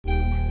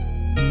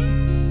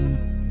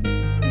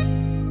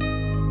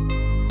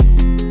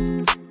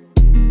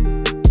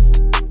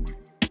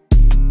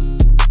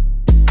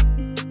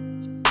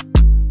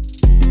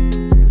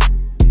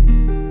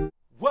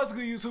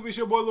YouTube? It's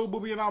your boy Lil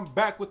Booby, and I'm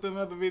back with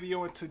another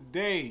video. And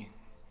today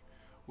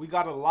we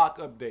got a lock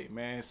update,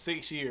 man.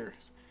 6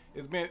 years.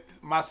 It's been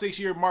my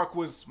 6-year mark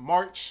was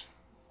March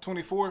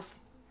 24th.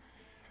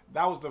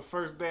 That was the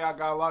first day I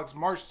got locks.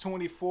 March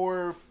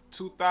 24th,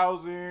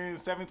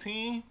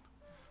 2017,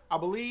 I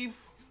believe.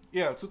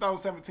 Yeah,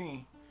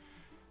 2017.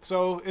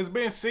 So it's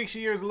been 6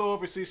 years, a little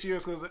over 6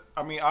 years, because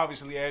I mean,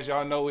 obviously, as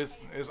y'all know,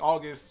 it's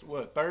August,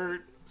 what,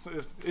 3rd? So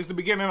it's the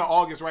beginning of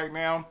August right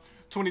now,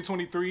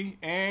 2023,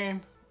 and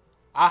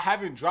I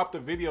haven't dropped a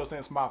video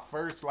since my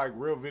first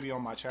real video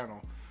on my channel.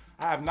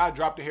 I have not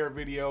dropped a hair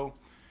video.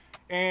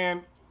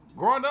 And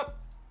growing up,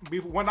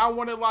 when I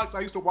wanted locks, I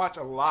used to watch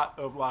a lot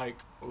of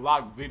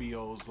lock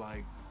videos,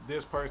 like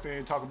this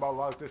person talk about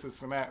locks, this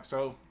is and that.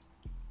 So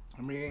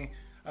I mean,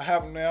 I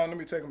have them now. Let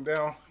me take them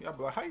down. Y'all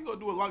be like, how you gonna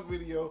do a lock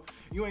video?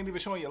 You ain't even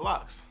showing your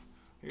locks.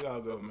 Here y'all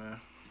go, man.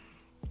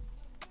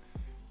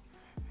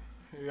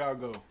 Here y'all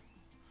go.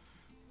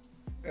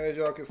 As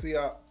y'all can see,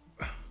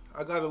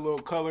 I got a little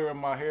color in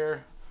my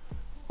hair.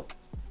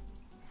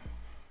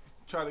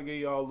 Try to give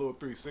y'all a little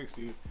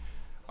 360.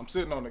 I'm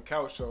sitting on the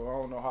couch, so I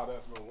don't know how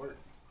that's gonna work.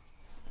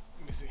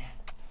 Let me see.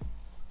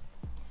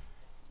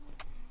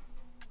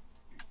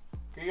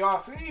 Can y'all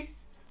see?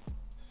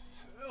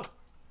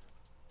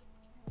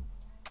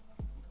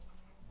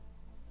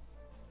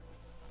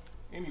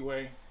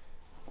 Anyway,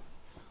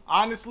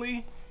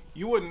 honestly,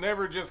 you would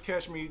never just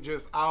catch me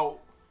just out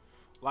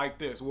like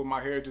this with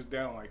my hair just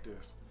down like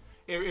this.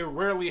 It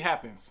rarely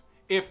happens,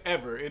 if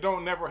ever. It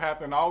don't never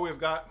happen. I always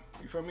got,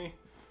 you feel me,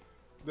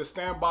 the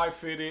standby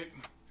fitted.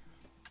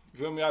 You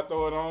feel me? I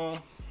throw it on,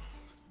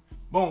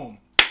 boom,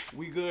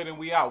 we good and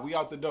we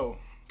out the door.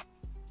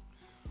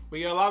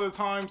 But yeah, a lot of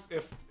times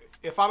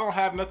if I don't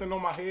have nothing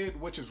on my head,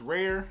 which is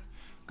rare,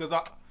 because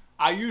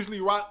I usually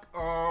rock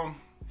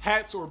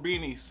hats or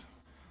beanies.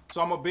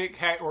 So I'm a big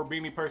hat or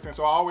beanie person,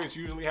 so I always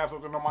usually have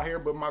something on my hair,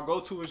 but my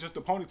go-to is just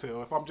a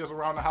ponytail. If I'm just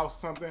around the house or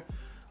something,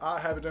 I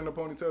have it in a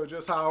ponytail,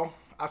 just how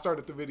I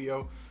started the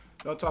video.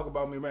 Don't talk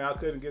about me, man. I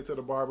couldn't get to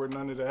the barber,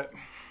 none of that.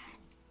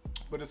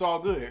 But it's all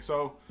good.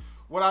 So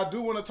what I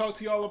do want to talk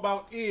to y'all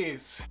about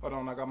is, hold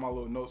on, I got my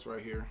little notes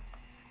right here.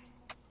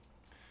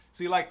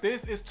 See, like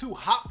this is too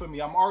hot for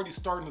me. I'm already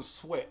starting to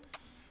sweat.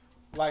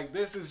 Like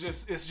this is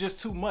just, it's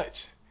just too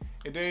much.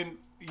 And then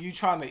you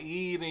trying to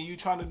eat and you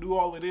trying to do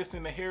all of this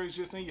and the hair is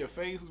just in your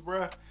face,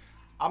 bruh.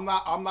 I'm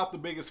not the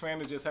biggest fan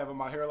of just having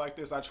my hair like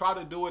this. I try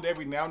to do it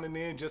every now and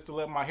then just to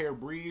let my hair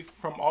breathe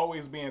from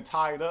always being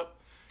tied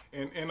up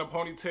in a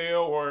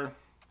ponytail, or,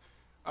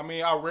 I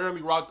mean, I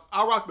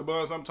rock the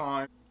bun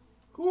sometimes.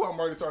 Ooh, I'm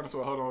already starting to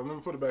sweat. Hold on, let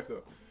me put it back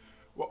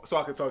up so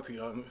I can talk to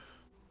y'all.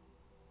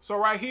 So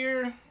right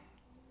here,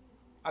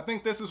 I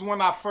think this is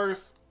when I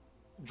first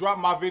dropped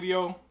my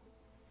video.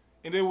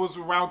 And it was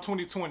around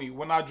 2020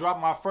 when I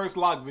dropped my first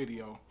lock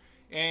video.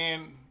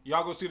 And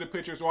y'all go see the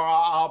pictures, or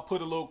I'll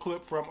put a little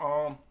clip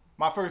from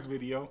my first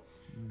video.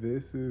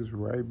 This is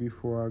right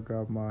before I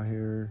got my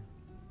hair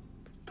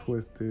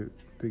twisted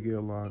to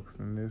get locks,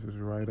 and this is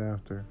right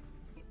after.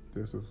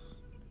 This was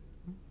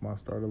my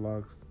starter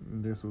locks,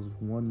 and this was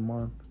 1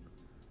 month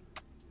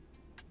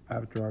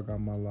after I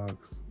got my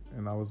locks,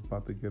 and I was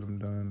about to get them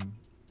done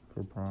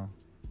for prom.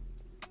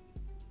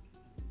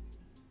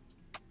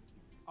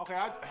 Okay,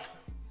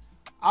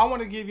 I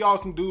want to give y'all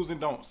some do's and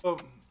don'ts. So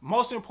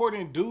most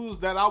important do's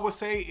that I would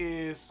say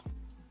is,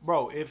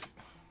 bro,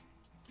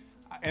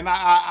 and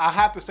I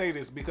have to say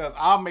this because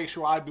I'll make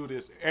sure I do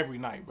this every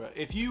night, bro.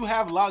 If you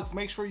have locks,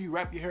 make sure you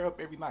wrap your hair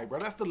up every night, bro.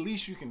 That's the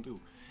least you can do.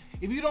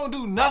 If you don't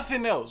do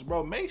nothing else,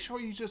 bro, make sure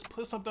you just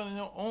put something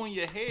on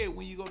your head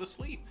when you go to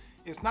sleep.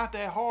 It's not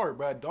that hard,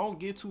 bro. Don't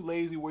get too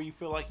lazy where you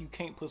feel like you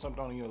can't put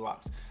something on your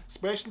locks,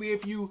 especially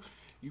if you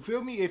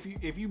feel me?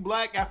 If you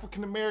black,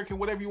 African American,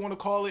 whatever you want to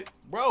call it,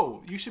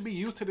 bro, you should be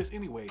used to this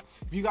anyway.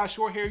 If you got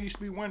short hair, you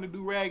should be wearing a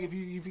do-rag. If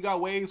you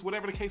got waves,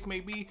 whatever the case may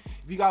be.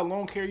 If you got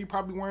long hair, you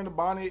probably wearing a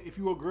bonnet. If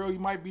you a girl, you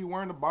might be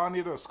wearing a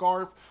bonnet or a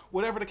scarf,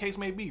 whatever the case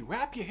may be.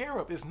 Wrap your hair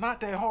up. It's not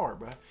that hard,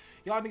 bro.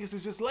 Y'all niggas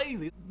is just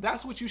lazy.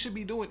 That's what you should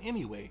be doing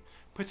anyway.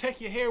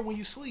 Protect your hair when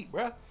you sleep,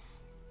 bro.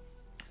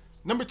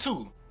 Number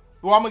 2.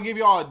 Well, I'm gonna give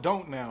y'all a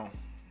don't now.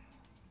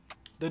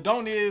 The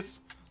don't is,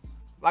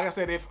 like I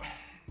said,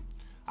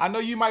 I know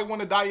you might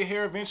want to dye your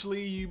hair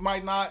eventually, you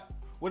might not,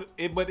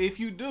 but if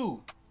you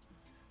do,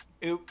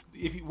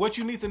 what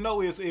you need to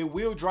know is it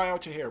will dry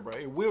out your hair, bro.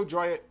 It will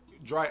dry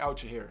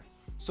out your hair.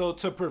 So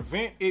to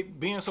prevent it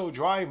being so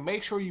dry,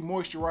 make sure you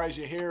moisturize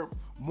your hair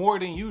more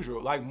than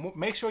usual. Like,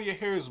 make sure your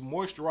hair is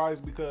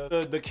moisturized,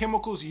 because the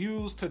chemicals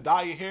used to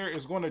dye your hair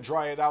is going to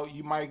dry it out.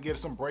 You might get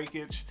some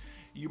breakage.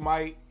 You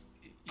might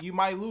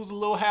lose a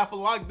little half a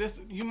lock. That's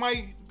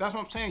what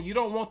I'm saying. You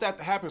don't want that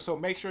to happen. So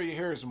make sure your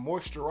hair is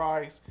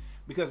moisturized,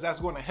 because that's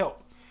going to help.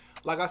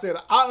 Like I said,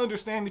 I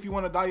understand if you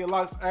want to dye your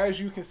locks. As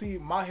you can see,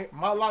 my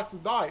locks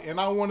is dyed, and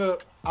I want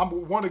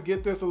to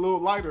get this a little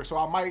lighter, so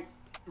I might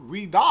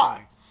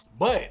re-dye.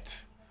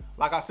 But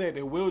like I said,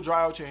 it will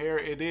dry out your hair.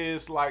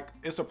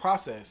 It's a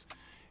process.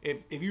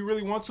 if you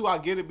really want to, I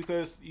get it,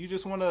 because you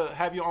just want to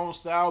have your own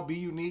style, be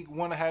unique,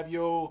 want to have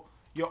your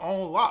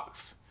own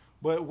locks.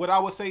 But what I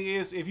would say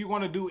is, if you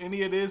want to do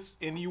any of this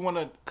and you want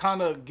to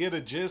kind of get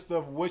a gist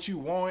of what you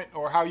want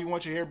or how you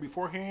want your hair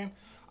beforehand,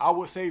 I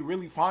would say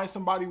really find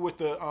somebody with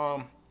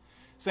the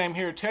same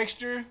hair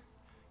texture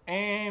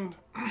and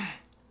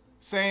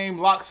same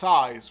lock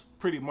size,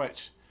 pretty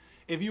much.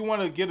 If you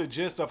want to get a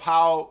gist of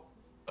how,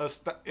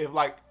 if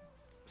like,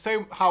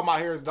 say how my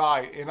hair is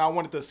dyed and I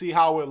wanted to see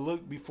how it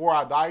looked before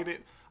I dyed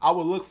it, I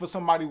would look for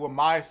somebody with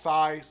my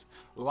size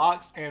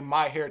locks and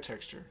my hair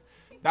texture.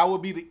 That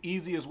would be the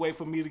easiest way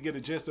for me to get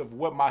a gist of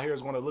what my hair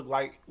is going to look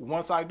like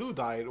once I do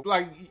dye it.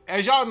 Like,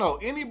 as y'all know,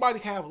 anybody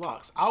can have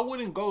locks. I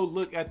wouldn't go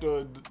look at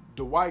the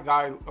white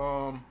guy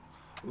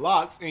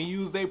locks and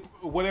use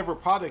whatever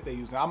product they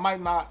use. I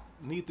might not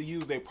need to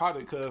use their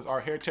product because our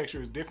hair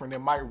texture is different. It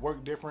might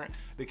work different.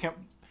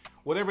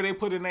 Whatever they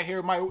put in their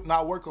hair might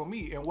not work on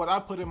me, and what I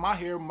put in my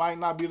hair might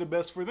not be the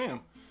best for them.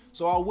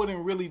 So I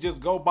wouldn't really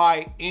just go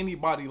buy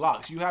anybody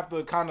locks. You have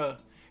to kind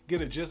of get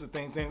a gist of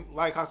things. And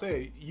like I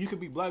said, you could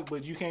be black,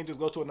 but you can't just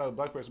go to another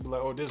black person and be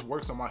like, oh, this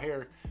works on my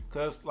hair.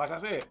 Because like I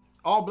said,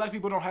 all black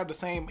people don't have the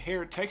same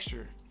hair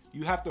texture.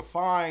 You have to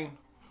find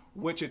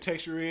what your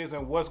texture is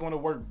and what's going to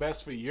work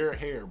best for your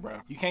hair, bro.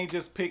 You can't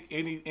just pick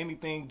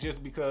anything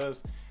just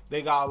because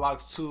they got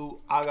locks too,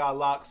 I got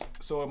locks,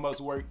 so it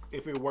must work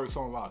if it works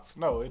on locks.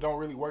 No, it don't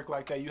really work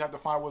like that. You have to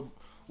find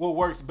what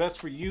works best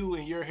for you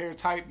and your hair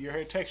type, your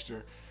hair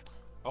texture.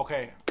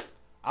 Okay,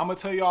 I'm gonna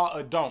tell y'all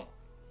a don't.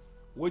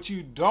 What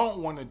you don't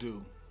want to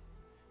do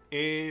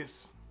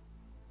is,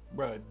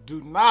 bruh,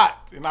 do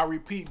not, and I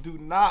repeat, do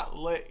not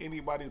let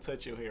anybody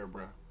touch your hair,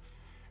 bruh.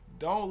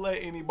 Don't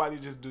let anybody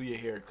just do your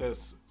hair,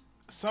 because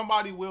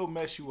somebody will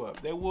mess you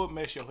up. They will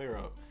mess your hair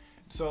up.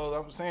 So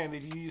I'm saying,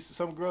 if you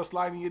some girl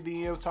sliding your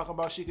DMs talking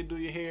about she could do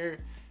your hair,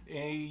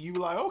 and you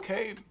like,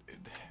 okay,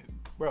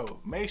 bro,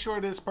 make sure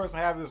this person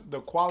has the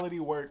quality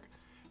work.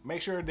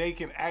 Make sure they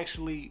can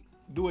actually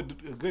do a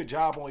good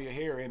job on your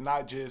hair and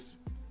not just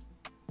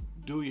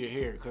do your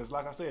hair. Because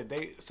like I said,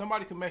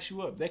 somebody can mess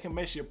you up. They can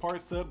mess your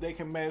parts up. They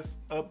can mess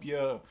up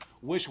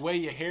which way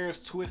your hair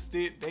is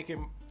twisted. They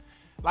can,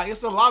 like,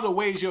 it's a lot of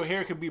ways your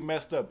hair can be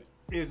messed up.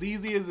 As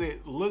easy as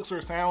it looks or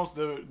sounds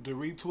to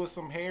retwist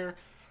some hair,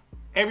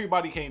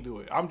 everybody can't do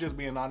it. I'm just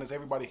being honest.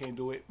 Everybody can't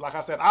do it. Like I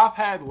said, I've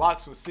had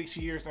locks for 6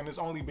 years and it's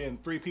only been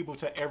 3 people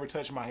to ever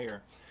touch my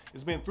hair.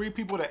 It's been 3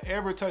 people to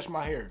ever touch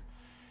my hair.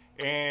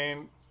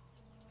 And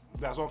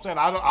that's what I'm saying.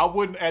 I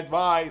wouldn't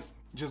advise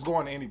just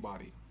going to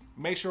anybody.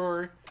 Make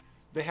sure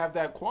they have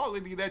that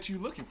quality that you're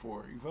looking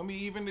for. You feel me?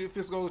 Even if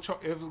it's gonna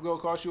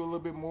cost you a little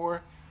bit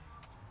more,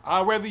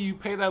 I'd rather you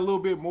pay that little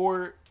bit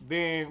more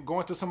than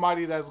going to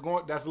somebody that's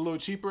a little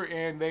cheaper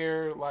and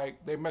they're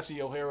messing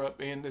your hair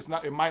up, and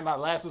it might not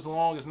last as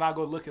long. It's not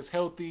gonna look as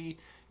healthy,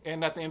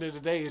 and at the end of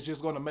the day, it's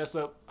just gonna mess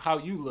up how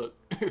you look.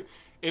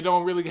 It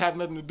don't really have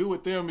nothing to do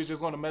with them. It's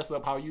just gonna mess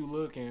up how you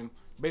look and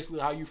basically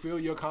how you feel,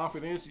 your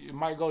confidence. It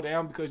might go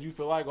down because you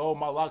feel like, oh,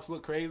 my locks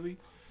look crazy.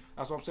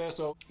 That's what I'm saying.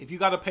 So if you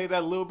gotta pay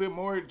that a little bit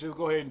more, just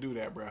go ahead and do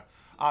that, bro.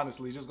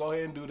 Honestly, just go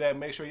ahead and do that.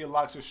 Make sure your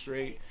locks are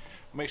straight.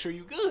 Make sure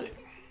you good.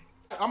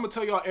 I'm gonna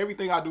tell y'all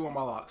everything I do on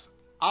my locks.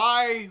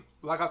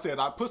 Like I said,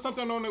 I put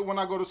something on it when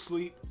I go to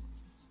sleep,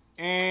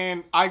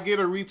 and I get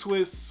a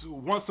retwist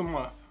once a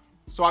month.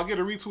 So I get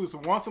a retwist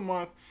once a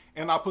month,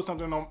 and I put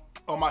something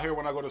on my hair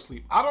when I go to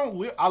sleep.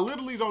 I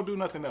literally don't do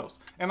nothing else.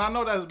 And I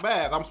know that's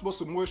bad. I'm supposed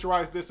to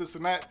moisturize this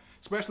and that,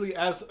 especially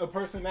as a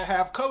person that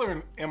have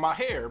color in my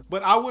hair.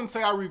 But I wouldn't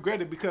say I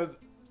regret it because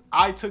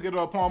I took it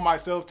upon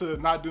myself to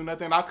not do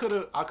nothing. I could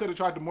have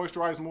tried to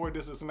moisturize more,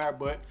 this and that,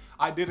 but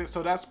I didn't.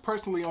 So that's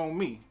personally on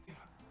me.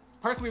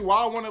 Personally, why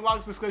I wanted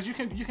locks is because you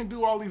can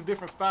do all these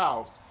different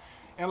styles.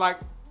 And like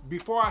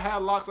before I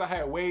had locks, I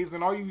had waves,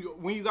 and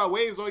when you got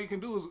waves, all you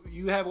can do is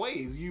you have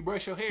waves. You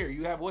brush your hair,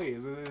 you have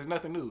waves. There's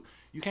nothing new.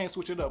 You can't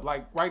switch it up.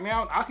 Like right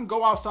now, I can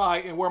go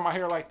outside and wear my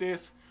hair like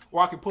this,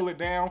 or I can pull it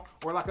down,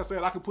 or like I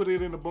said, I can put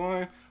it in a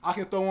bun. I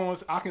can throw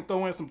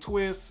in some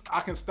twists. I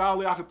can style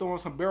it. I can throw in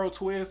some barrel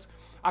twists.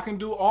 I can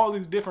do all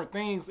these different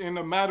things in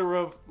a matter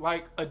of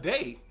like a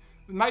day.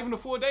 Not even a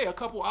full day, a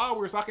couple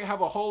hours. I can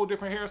have a whole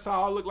different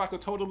hairstyle. I look like a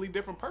totally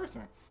different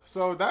person.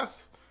 So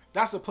that's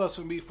a plus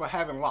for me for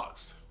having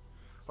locks.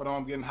 Hold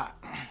on, I'm getting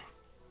hot.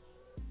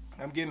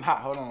 I'm getting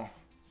hot, hold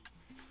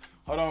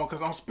on,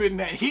 cause I'm spitting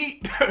that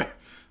heat.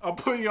 I'm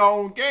putting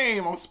y'all on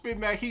game. I'm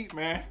spitting that heat,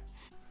 man.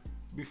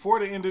 Before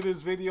the end of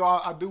this video,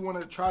 I do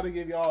want to try to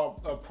give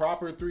y'all a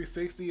proper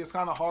 360. It's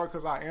kind of hard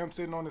because I am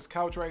sitting on this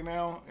couch right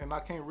now and I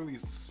can't really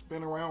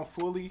spin around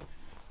fully.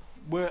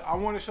 But I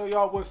want to show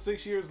y'all what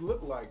 6 years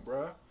look like,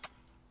 bruh.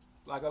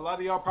 Like a lot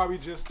of y'all probably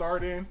just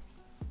starting,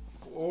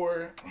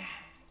 or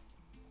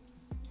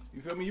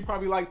you feel me? You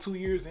probably like 2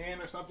 years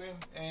in or something,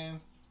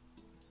 and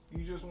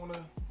you just wanna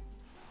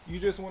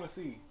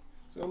see.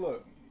 So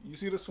look, you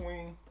see the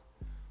swing.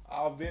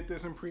 I've did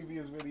this in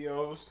previous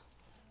videos.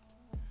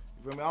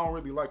 You feel me? I don't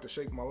really like to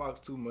shake my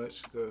locks too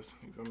much, cause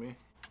you feel me?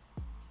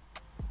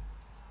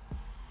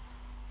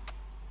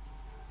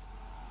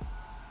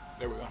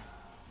 There we go.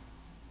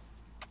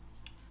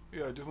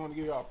 Yeah, just want to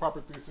give y'all a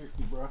proper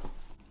 360, bro.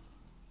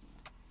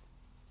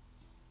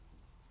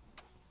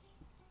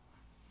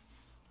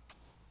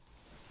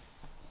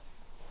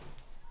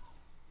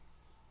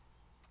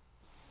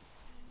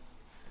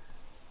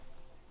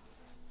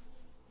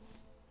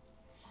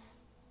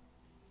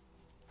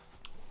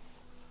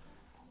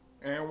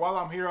 while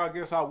I'm here, I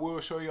guess I will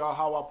show y'all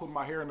how I put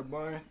my hair in the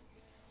bun.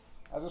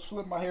 I just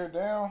flip my hair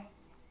down.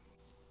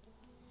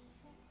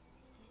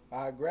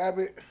 I grab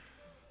it.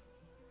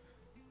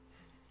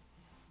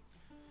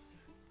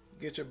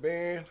 Get your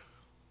band.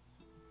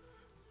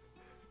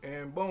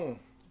 And boom.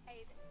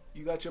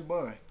 You got your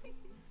bun.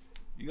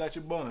 You got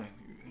your bun.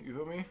 You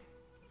feel me?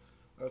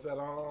 Like I said, I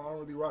don't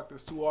really rock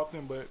this too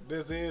often, but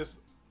this is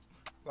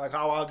like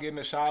how I'll get in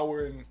the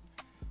shower and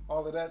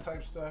all of that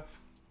type stuff.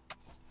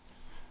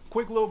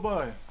 Quick little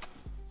bun.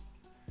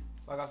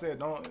 Like I said,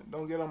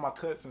 don't get on my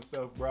cuts and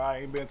stuff, bro. I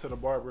ain't been to the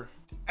barber.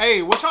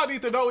 Hey, what y'all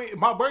need to know,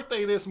 my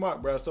birthday this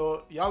month, bro.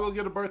 So y'all go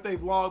get a birthday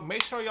vlog.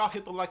 Make sure y'all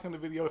hit the like on the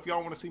video if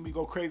y'all want to see me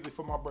go crazy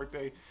for my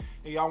birthday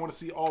and y'all want to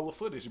see all the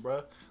footage,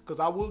 bro. Because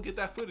I will get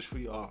that footage for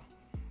y'all.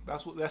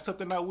 That's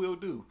something I will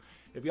do.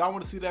 If y'all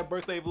want to see that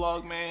birthday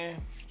vlog,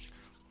 man,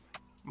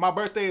 my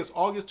birthday is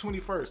August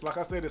 21st. Like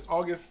I said, it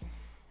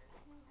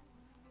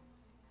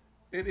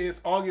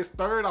is August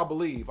 3rd, I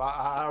believe.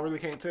 I really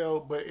can't tell,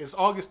 but it's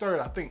August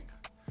 3rd, I think.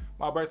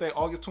 My birthday,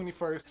 August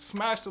 21st.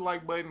 Smash the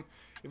like button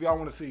if y'all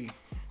want to see.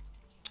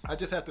 I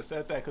just had to say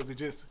that because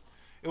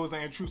it was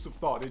an intrusive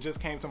thought. It just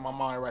came to my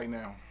mind right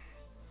now.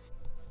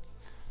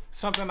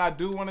 Something I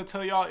do want to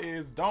tell y'all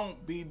is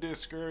don't be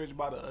discouraged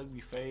by the ugly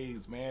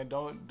phase, man.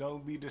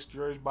 Don't be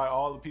discouraged by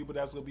all the people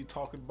that's gonna be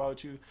talking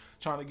about you,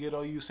 trying to get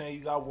on you, saying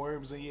you got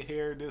worms in your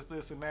hair,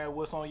 this and that,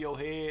 what's on your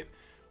head.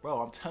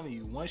 Bro, I'm telling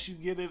you, once you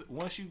get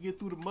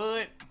through the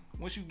mud,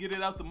 once you get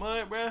it out the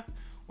mud, bro,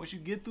 once you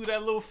get through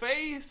that little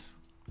phase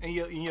and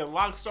your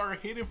locks start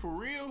hitting for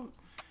real,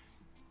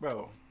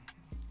 bro,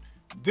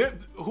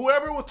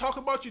 whoever was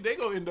talking about you, they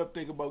gonna end up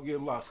thinking about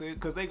getting locks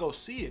because they go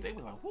see it. They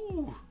be like,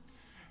 whoo,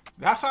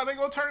 that's how they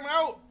gonna turn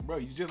out, bro.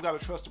 You just gotta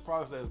trust the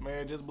process,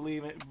 man. Just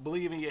believe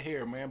in your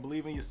hair, man.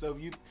 Believe in yourself.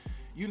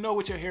 You know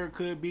what your hair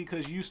could be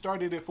because you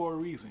started it for a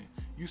reason.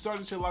 You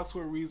started your locks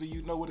for a reason.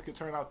 You know what it could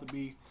turn out to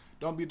be.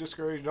 Don't be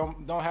discouraged.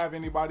 Don't have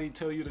anybody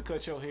tell you to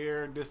cut your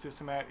hair,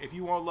 this and that. If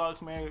you want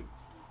locks, man,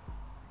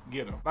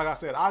 get them. Like I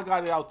said, I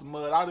got it out the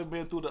mud. I've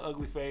been through the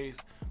ugly phase.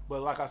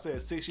 But like I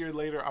said, 6 years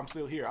later, I'm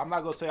still here. I'm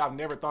not gonna say I've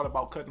never thought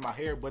about cutting my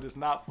hair, but it's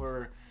not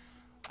for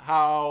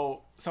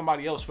how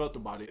somebody else felt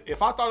about it.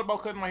 If I thought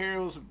about cutting my hair,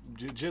 it was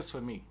just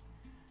for me.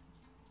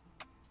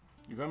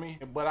 You feel me?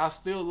 But I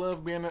still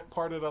love being a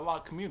part of the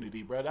lock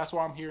community, bro. That's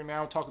why I'm here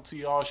now, talking to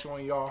y'all,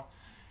 showing y'all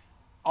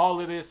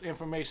all of this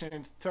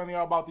information, telling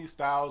y'all about these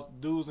styles,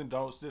 do's and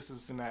don'ts,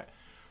 this and that.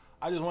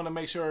 I just want to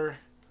make sure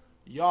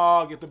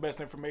y'all get the best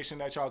information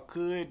that y'all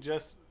could,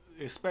 just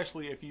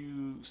especially if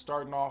you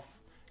starting off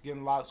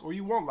getting locks or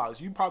you want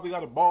locks. You probably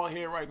got a bald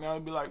head right now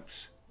and be like,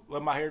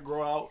 let my hair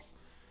grow out.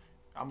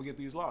 I'm gonna get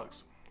these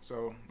locks.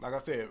 So like I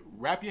said,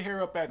 wrap your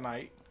hair up at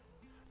night.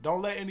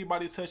 Don't let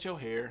anybody touch your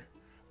hair.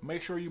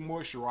 Make sure you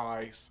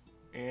moisturize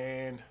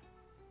and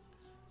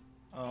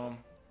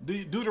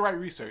do the right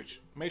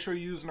research. Make sure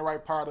you're using the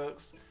right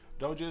products.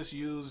 Don't just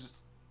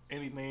use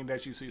anything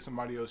that you see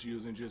somebody else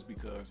using just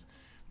because.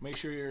 Make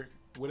sure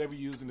whatever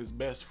you're using is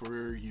best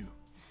for you.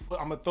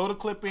 I'm gonna throw the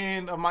clip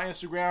in of my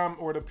Instagram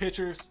or the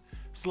pictures,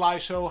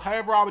 slideshow,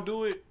 however I would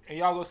do it, and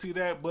y'all go see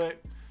that.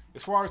 But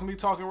as far as me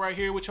talking right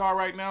here with y'all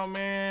right now,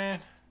 man,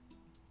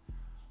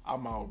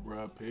 I'm out,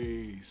 bruh.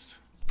 Peace.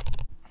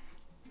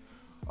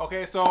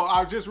 Okay, so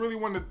I just really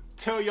want to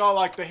tell y'all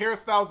like the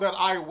hairstyles that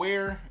I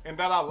wear and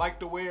that I like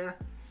to wear.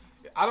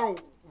 I don't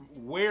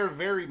wear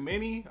very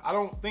many. I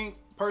don't think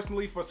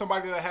personally for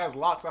somebody that has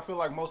locks, I feel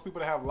like most people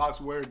that have locks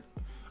wear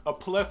a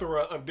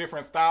plethora of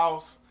different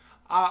styles.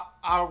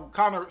 I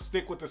kind of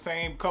stick with the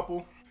same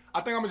couple. I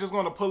think I'm just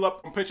gonna pull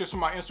up some pictures from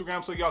my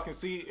Instagram so y'all can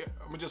see.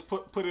 I'm gonna just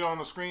put it on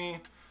the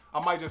screen.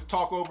 I might just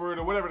talk over it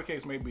or whatever the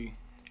case may be.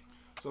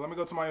 So let me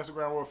go to my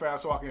Instagram real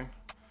fast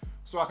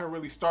so I can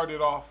really start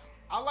it off.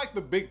 I like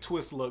the big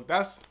twist look.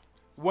 That's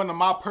one of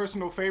my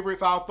personal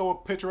favorites. I'll throw a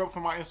picture up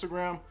from my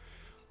Instagram.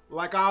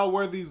 Like I'll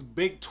wear these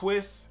big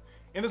twists,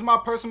 and it's my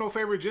personal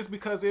favorite just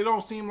because it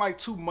don't seem like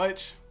too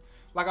much.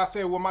 Like I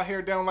said, with my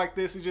hair down like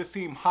this, it just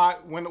seems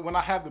hot. When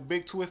I have the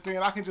big twist in,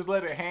 I can just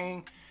let it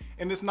hang,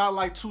 and it's not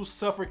like too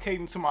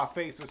suffocating to my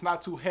face. It's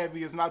not too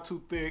heavy. It's not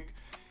too thick.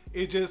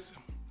 It just,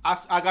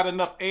 I got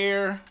enough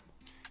air,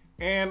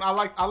 and I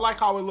like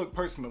how it look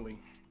personally.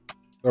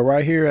 So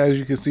right here, as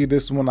you can see,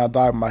 this is when I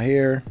dyed my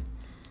hair.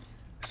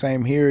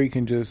 Same here, you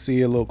can just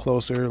see a little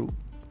closer.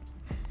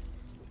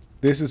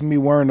 This is me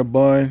wearing a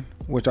bun,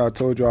 which I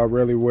told you I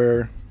rarely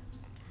wear.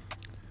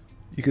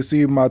 You can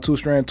see my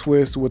 2-strand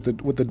twist with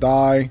the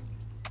dye.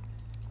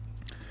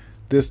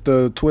 This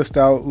the twist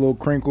out little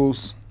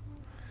crinkles.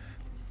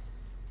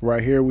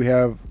 Right here we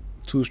have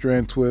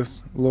 2-strand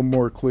twist, a little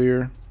more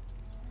clear.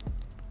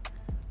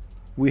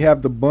 We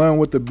have the bun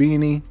with the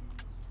beanie.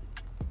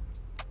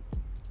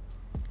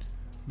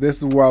 This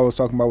is what I was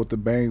talking about with the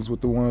bangs,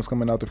 with the ones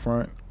coming out the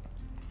front.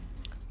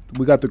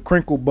 We got the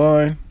crinkle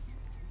bun.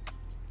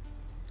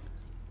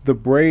 The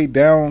braid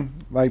down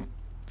like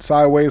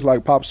sideways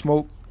like Pop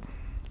Smoke.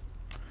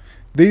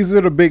 These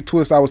are the big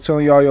twists I was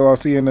telling y'all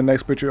see in the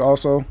next picture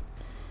also.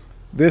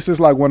 This is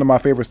like one of my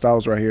favorite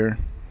styles right here.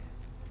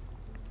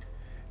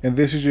 And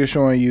this is just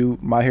showing you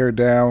my hair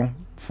down,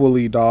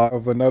 fully dog.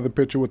 Of another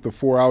picture with the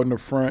 4 out in the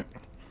front.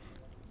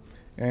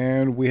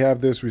 And we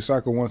have this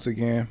recycle once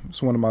again.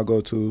 It's one of my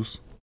go-tos.